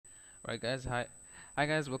Right, guys. Hi,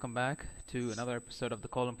 guys. Welcome back to another episode of the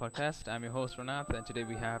Column Podcast. I'm your host Ronath, and today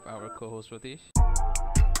we have our co-host Ratish.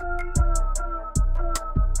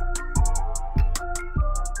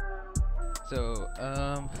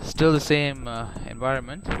 Still the same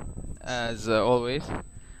environment as always.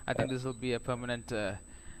 I uh, think this will be a permanent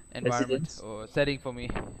environment residents, or setting for me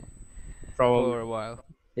probably. for a while.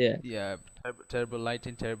 Yeah. Yeah, terrible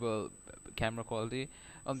lighting, terrible camera quality.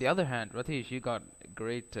 On the other hand, Ratish, you got a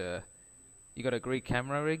great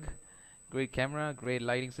camera rig, great camera, great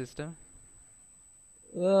lighting system.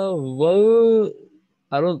 Well,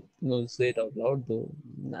 I don't know say it out loud though.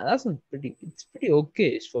 Nah, that's not pretty. It's pretty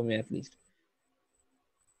okay for me at least.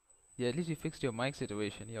 Yeah, at least you fixed your mic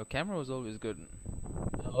situation. Your camera was always good.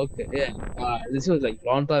 Okay, yeah. This was like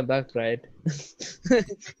long time back, right?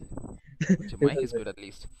 But your It mic was is good at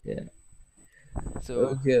least. yeah.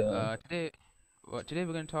 So Okay. today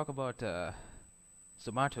we're gonna talk about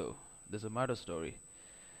Zomato, the Zomato story.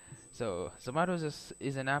 So Zomato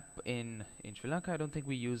is an app in Sri Lanka. I don't think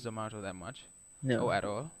we use Zomato that much, No, or at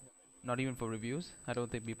all. Not even for reviews. I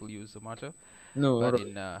don't think people use Zomato. no, not But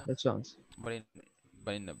really. in That sounds. but in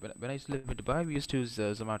when I used to live in Dubai, we used to use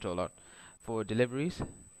Zomato a lot for deliveries,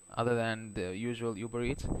 other than the usual Uber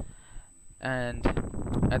Eats. And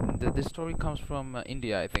this story comes from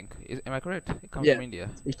India, I think. Am I correct? It comes Yeah, from India.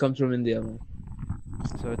 it comes from India, man.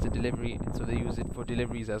 So it's a delivery. So they use it for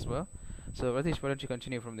deliveries as well. So Ratish, why don't you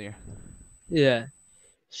continue from there? Yeah.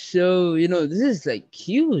 So this is like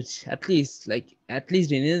huge. At least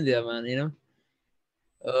in India, man.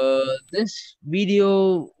 This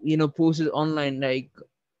video posted online like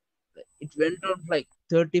it went on like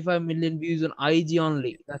 35 million views on IG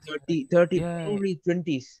only. That's 30 yeah, probably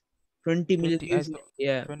 20s, 20 million 20. I views. saw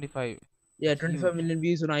Yeah, 25. yeah, It's 25 huge. million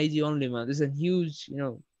views on IG only, man. This is a huge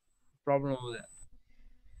problem over there.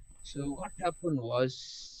 So what happened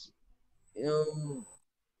was, you know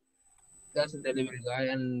that's a delivery guy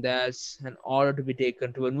and there's an order to be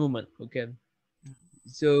taken to a woman. Okay,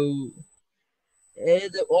 so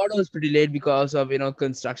the order was pretty late because of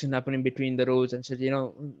construction happening between the roads and shit.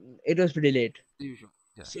 It was pretty late. The usual.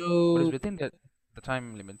 Yeah. But it's So within the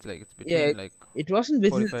time limits. Like it's yeah, between like it wasn't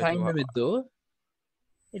within the 45 time to limit though.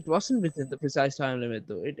 It wasn't within the precise time limit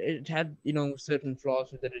though. It had certain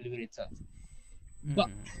flaws with the delivery itself. But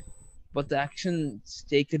mm, but the actions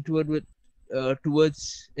taken towards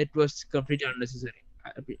it was completely unnecessary.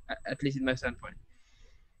 At least in my standpoint.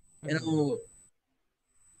 You mm, know,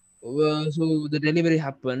 so the delivery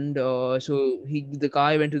happened. The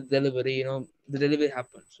guy went to the delivery. The delivery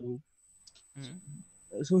happened. mm.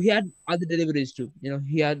 So he had other deliveries too.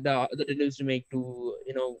 He had other deliveries to make to.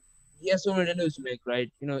 He has so many deliveries to make,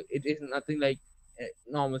 right? It is nothing like a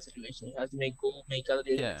normal situation. He has to make other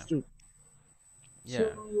Yeah. deliveries too.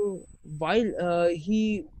 Yeah. So while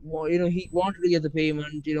he wanted to get the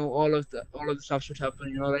payment, all of the stuff should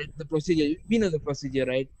happen, right? The procedure, the procedure,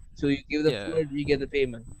 right? So you give the Yeah. food, you get the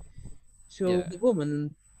payment. So Yeah. the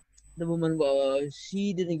woman,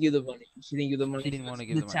 she didn't give the money. She didn't give the money. She She didn't want was to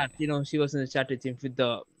in give the the money. chat. She was in the chat with him with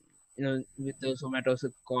the Zomato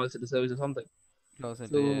calls to the service or something. Call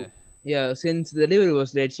center. Yeah. So yeah, since the delivery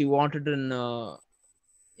was late, she wanted an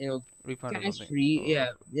you know Refund or cash something. free. Or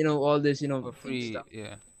Yeah, all this for things free. stuff.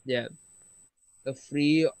 Yeah. Yeah, the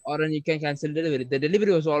free or then you can cancel delivery. The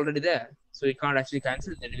delivery was already there, so you can't actually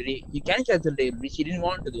cancel delivery. You can cancel delivery. She didn't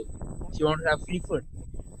want to do. She wanted to have free food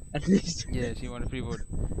at least. Yeah. She wanted free food.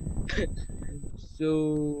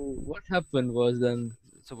 So what happened was then,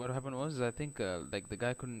 So what happened was, I think, like the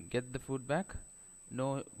guy couldn't get the food back.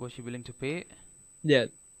 No, was she willing to pay? yeah,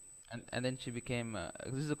 And then she became.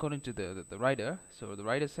 This is according to the rider. So the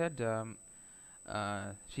rider said,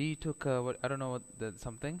 she took what I don't know what the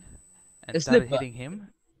something, and a started slipper. hitting him,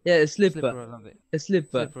 Yeah, a slipper. slipper or something, A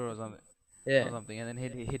slipper. or Yeah. something, and then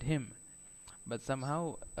hit him. But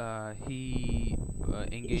somehow he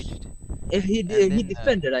He, engaged, and he then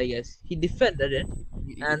defended, I guess. He defended it.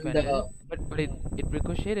 he And defended it, but it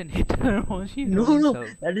ricocheted and hit her on she no, on no, himself.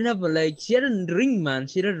 that didn't happen. Like, she had a ring, man.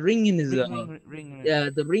 She had a ring in his. Ring. Yeah,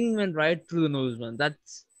 the ring went right through the nose, man.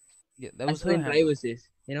 Yeah, that That's was what her in hand though. driver says.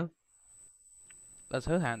 That's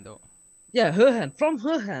her hand though. Yeah, her hand. From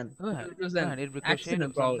her hand. Her hand. It was Her an hand. It ricocheted or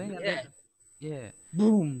accident, something, probably. and Yeah. then yeah.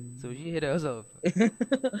 Boom. So she hit herself. And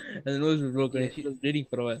the nose was broken. Yeah, She she. was bleeding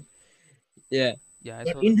for a while. Yeah. Yeah, I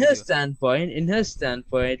But saw the video. in her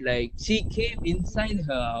standpoint, like she came inside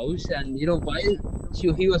her house, and while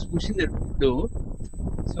he was pushing the door,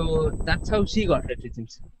 so that's how she got hit. It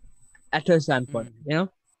seems at her standpoint. Mm.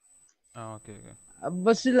 Oh, okay, okay.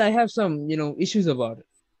 But still, I have some issues about it.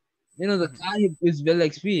 The Mm-hmm. guy is well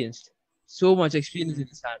experienced, so much experience in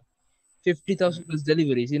his hand. 50,000 Mm. plus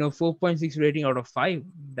deliveries. 4.6 rating out of 5.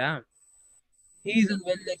 Damn. He's a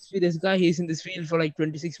well experienced guy. He's in this field for like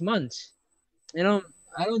 26 months. You know,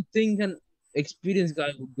 I don't think an experienced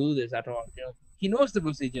guy would do this at all. He knows the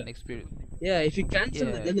procedure. An experience. Yeah, if you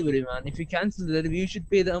cancel the Yeah, delivery, man, if you cancel the delivery, you should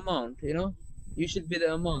pay the amount. You should pay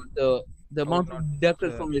the amount. The I would amount not. will be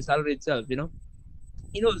deducted Uh, from your salary itself. He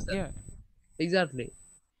knows that yeah, exactly.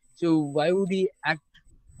 So why would he act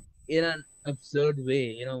in an absurd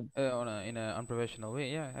way? on a in a unprofessional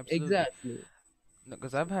way. Yeah, absolutely. Exactly.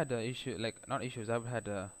 Because I've had issue like not issues. I've had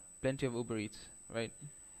plenty of Uber Eats. Right,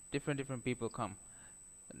 different people come.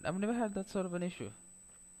 And I've never had that sort of an issue.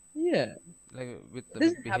 Yeah, Like with it the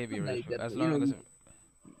doesn't with happen behavioral like issue. that. As long as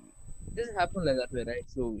It doesn't happen like that way, right?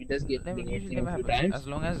 So it does get never dinged, usually never a few happens. times. As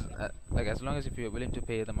long as as long as if you're willing to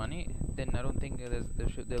pay the money, then I don't think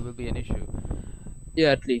there will be an issue.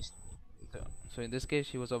 Yeah, at least. So, so in this case,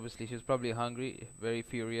 she was probably hungry, very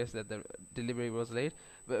furious that the delivery was late.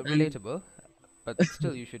 But And relatable, but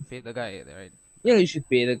still you should pay the guy, right? you should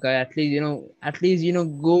pay the guy at least.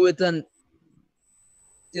 Go with an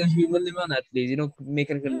human man at least. Make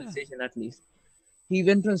a Yeah, conversation at least. He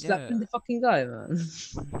went and yeah, slapping the fucking guy, man,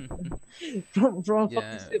 from a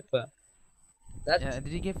fucking yeah, stripper. That yeah. And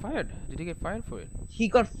did he get fired? Did he get fired for it? He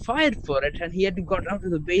got fired for it, and he had to got out of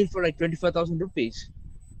the bail for like 25,000 rupees.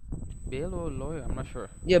 Bail or lawyer? I'm not sure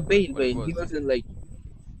Yeah, bail, what it bail. He was. was in like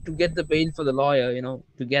to get the bail for the lawyer.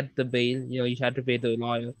 To get the bail, you had to pay the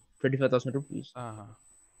lawyer 25,000 rupees. Uh-huh.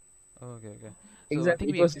 Okay, okay. So I Exactly,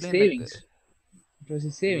 think it we was his explained like the savings. It was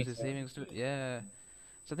his it was savings, his man. savings too. Yeah.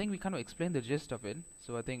 So I think we kind of explained the gist of it.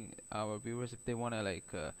 So I think our viewers, if they wanna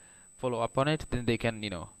follow up on it, then they can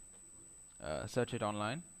search it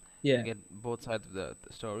online Yeah, and get both sides of the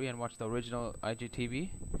story and watch the original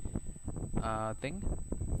IGTV thing.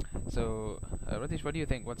 So Ratish, what do you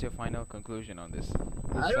think? What's your final conclusion on this?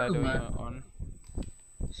 Whose I don't side know, are you man. on?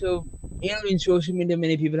 So, in social media,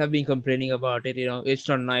 many people have been complaining about it. It's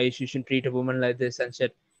not nice. You shouldn't treat a woman like this and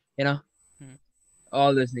shit. You know, Hmm.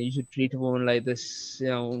 all this. You should treat a woman like this.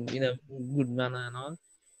 In a good manner and all.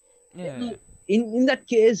 Yeah, yeah, In that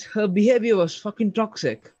case, her behavior was fucking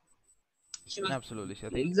toxic. She was absolutely. So I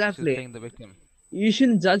think she was exactly. playing the victim. You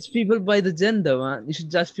shouldn't judge people by the gender, man. You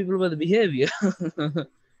should judge people by the behavior.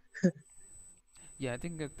 Yeah, I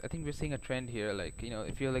think we're seeing a trend here. Like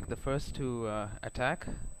if you're like the first to attack,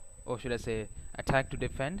 or should I say, attack to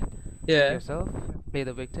defend Yeah, yourself, play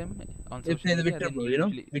the victim on they social play the media, victim then role. you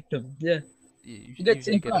usually Victim. Yeah, you get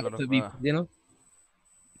usually get a sympathetic lot for of people.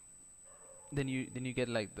 then you get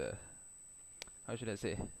like the how should I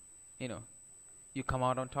say, you know, you come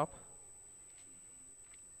out on top,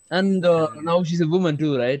 And and now she's a woman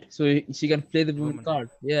too, right? So she can play the woman woman card.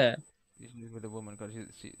 Yeah, usually with the woman because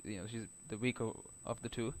she's the weaker of the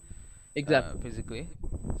two exactly. physically,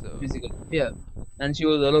 so Physically. Yeah, and she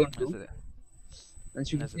was alone that's too, the and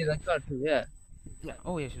she could that's the play thing. that card too. Yeah, Yeah.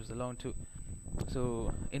 Oh yeah, she was alone too.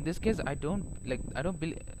 So in this case, I don't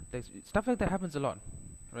believe like stuff like that happens a lot,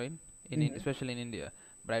 right? hmm Especially in India.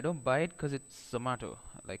 But I don't buy it because it's Zomato,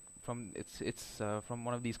 like it's from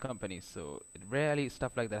one of these companies. So it rarely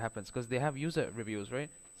stuff like that happens because they have user reviews, right?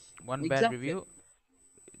 One bad exactly. review,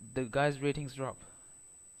 the guy's ratings drop.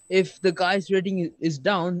 If the guy's rating is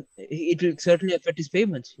down, it will certainly affect his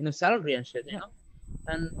payments. Salary and shit. Yeah,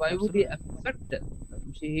 And why would he absolutely. affect it?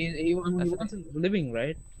 He That's the wants thing. a living,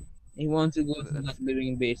 right? He wants to go So through that that's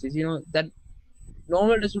living basis. That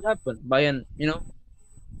normal doesn't happen by an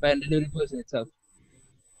delivery person itself.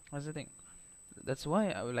 that's the thing. That's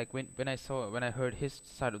why like when I heard his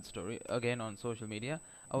side of the story again on social media,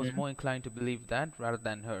 I was Mm. more inclined to believe that rather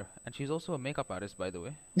than her. And she's also a makeup artist, by the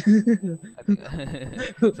way. I think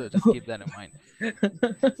so. Just keep that in mind.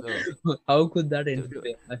 So How could that do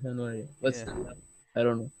interfere? I have no idea. But yeah. still, I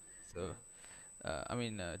don't know. So I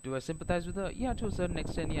mean, do I sympathize with her? Yeah, to a certain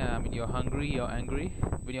extent. Yeah, I mean, you're hungry, you're angry.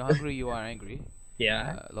 When you're hungry, you are angry.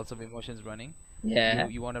 Yeah, Lots of emotions running. yeah,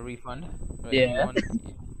 You want a refund, right? You yeah. want.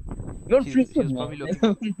 You want free She food, was man. probably looking.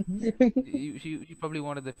 She probably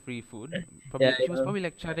wanted the free food. Yeah, Probably she was probably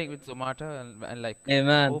like chatting with Zomato and like Hey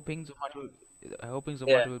man, hoping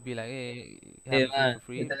yeah. Zomato will be like, hey, have Hey the food man, for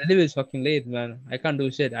the free. delivery is fucking late, man. I can't do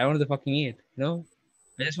shit. I want to fucking eat.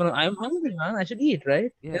 I'm hungry, man. I should eat,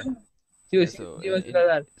 right? Yeah, She yeah. was, So she was like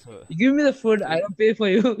that. so You give me the food, so I in don't pay for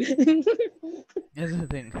you. here's the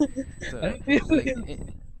thing. I So don't pay for like you.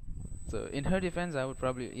 so in her defense, I would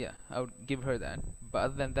probably I would give her that. But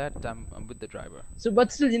other than that, I'm with the driver. So,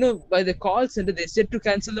 but still, by the call center, they said to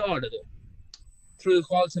cancel the order though, through the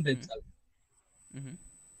call center Mm-hmm. itself. Mm-hmm.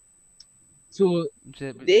 So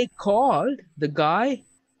But, they called the guy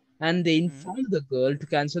and they mm, informed the girl to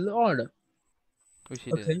cancel the order. which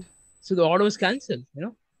she Okay. didn't. So the order was cancelled.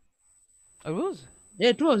 It was. Yeah,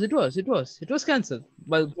 it was cancelled.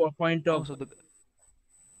 By the point Oh, of so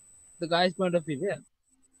the guy's point of view, yeah,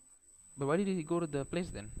 but why did he go to the place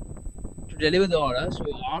then? to deliver the order. So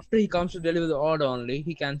after he comes to deliver the order only,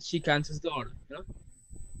 she cancels the order.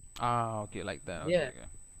 Ah, okay, like that. Okay, Yeah, okay.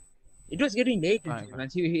 it was getting late Fine, actually, fine.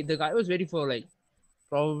 man. The guy was waiting for like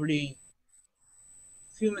probably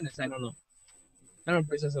few minutes. I don't know. I'm not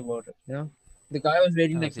precise about it. The guy was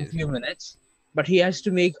waiting Oh, like for a few seriously. minutes, but he has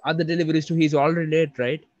to make other deliveries too. He's already late,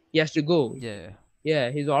 right? He has to go. Yeah,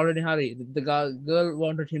 Yeah, he's already in a hurry. The girl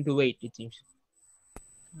wanted him to wait. It seems.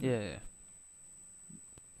 yeah, yeah.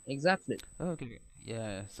 Exactly. Okay, okay.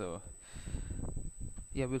 Yeah. So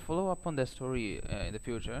yeah, we'll follow up on that story in the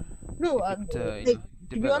future No, if it like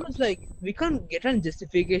to be honest, develops. like we can't get any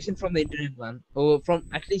justification from the internet, man, or from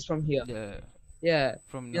at least from here. Yeah. Yeah,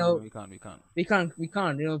 From you no, no, know, we can't, we can't. we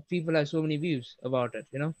can't. People have so many views about it.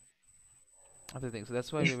 Other things. So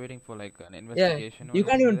that's why we're waiting for like an Yeah, investigation or you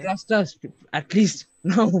can't anything like even that. trust us. At least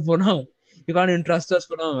now, for now, you can't even trust us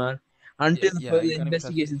for now, man. Yeah, Until the yeah. further You can't even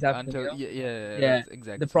trust investigations happen. until yeah, yeah. Yeah, That's the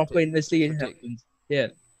exactly. So proper take investigation happens. Yeah,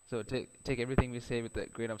 take everything we say with a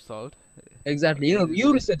grain of salt. exactly. You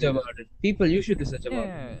research We just about it. People, you should research about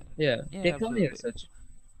it. yeah, Yeah, yeah. take time and Absolutely, research.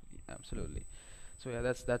 absolutely. So yeah,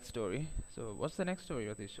 that's that story. So what's the next story,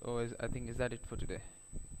 Ratish? Or I think is that it for today?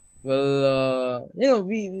 Well,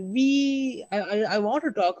 I want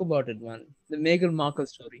to talk about it, man. The Meghan Markle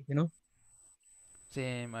story.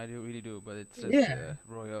 Same, I do really do, but it's just Yeah,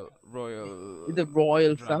 royal the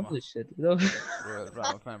royal drama, family shit. royal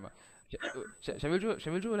drama, family. Shall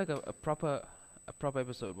we do like a proper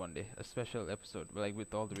episode one day, a special episode, like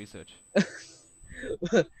with all the research.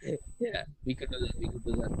 Yeah, we could do that. We could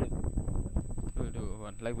do that too. We'll do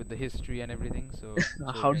one like with the history and everything. So it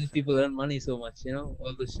How do makes sense. people earn money so much?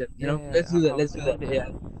 All this shit. Yeah, Let's do that. Let's do how that. did they Yeah,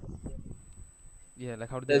 yeah, like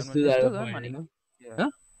how do they earn let's money? do They that still earn offline. money. Yeah, Huh?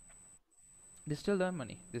 they still earn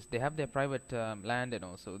money. They have their private land and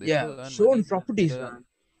also they Yeah, still earn so on money. They properties, don't. man.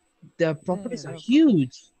 Their Yeah, properties they are have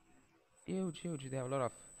huge. huge, huge. They have a lot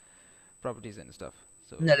of properties and stuff.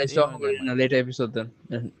 Yeah, So let's they talk earn about their it in a money. later episode then.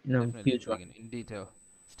 And Definitely, huge one. like in detail.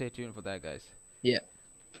 Stay tuned for that, guys. Yeah.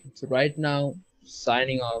 So right now,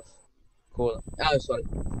 signing off. Cool. Oh, sorry.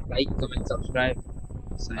 Like, comment, subscribe.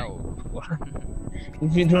 Signing Oh, off.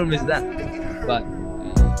 If you don't miss that. Bye.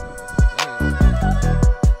 yeah.